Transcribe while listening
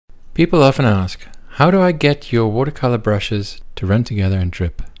People often ask, how do I get your watercolor brushes to run together and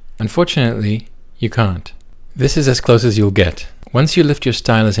drip? Unfortunately, you can't. This is as close as you'll get. Once you lift your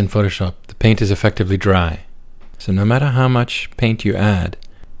stylus in Photoshop, the paint is effectively dry. So no matter how much paint you add,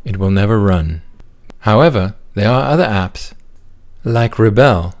 it will never run. However, there are other apps, like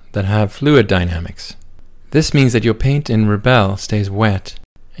Rebelle, that have fluid dynamics. This means that your paint in Rebelle stays wet,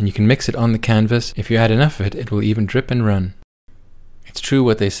 and you can mix it on the canvas. If you add enough of it, it will even drip and run. It's true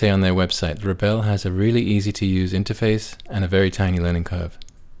what they say on their website. Rebelle has a really easy to use interface and a very tiny learning curve.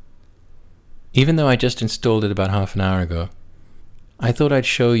 Even though I just installed it about half an hour ago, I thought I'd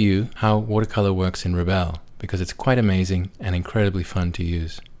show you how watercolor works in Rebelle, because it's quite amazing and incredibly fun to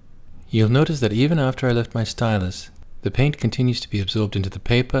use. You'll notice that even after I lift my stylus, the paint continues to be absorbed into the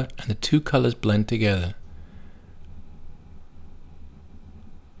paper and the two colors blend together.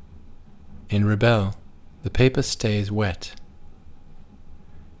 In Rebelle, the paper stays wet.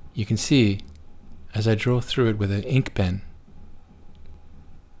 You can see, as I draw through it with an ink pen,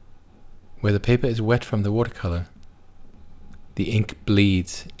 where the paper is wet from the watercolor, the ink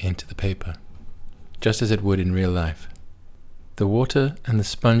bleeds into the paper, just as it would in real life. The water and the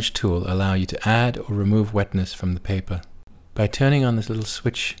sponge tool allow you to add or remove wetness from the paper. By turning on this little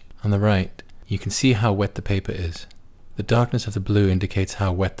switch on the right, you can see how wet the paper is. The darkness of the blue indicates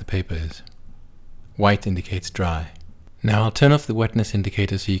how wet the paper is. White indicates dry. Now I'll turn off the wetness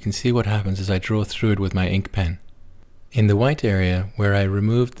indicator so you can see what happens as I draw through it with my ink pen. In the white area, where I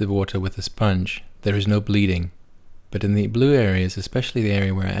removed the water with the sponge, there is no bleeding. But in the blue areas, especially the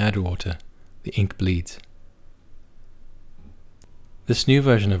area where I add water, the ink bleeds. This new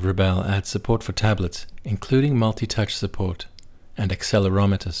version of Rebelle adds support for tablets, including multi-touch support and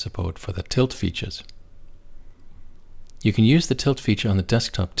accelerometer support for the tilt features. You can use the tilt feature on the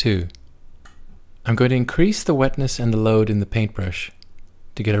desktop too. I'm going to increase the wetness and the load in the paintbrush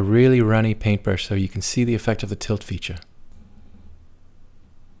to get a really runny paintbrush so you can see the effect of the tilt feature.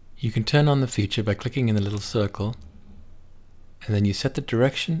 You can turn on the feature by clicking in the little circle, and then you set the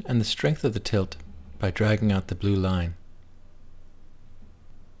direction and the strength of the tilt by dragging out the blue line.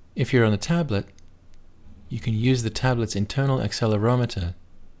 If you're on a tablet, you can use the tablet's internal accelerometer.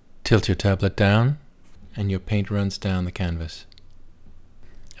 Tilt your tablet down, and your paint runs down the canvas.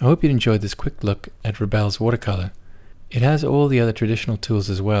 I hope you enjoyed this quick look at Rebelle's watercolor. It has all the other traditional tools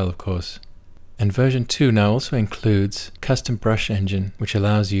as well, of course. And version 2 now also includes custom brush engine, which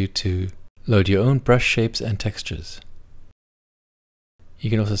allows you to load your own brush shapes and textures.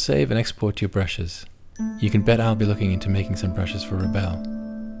 You can also save and export your brushes. You can bet I'll be looking into making some brushes for Rebelle.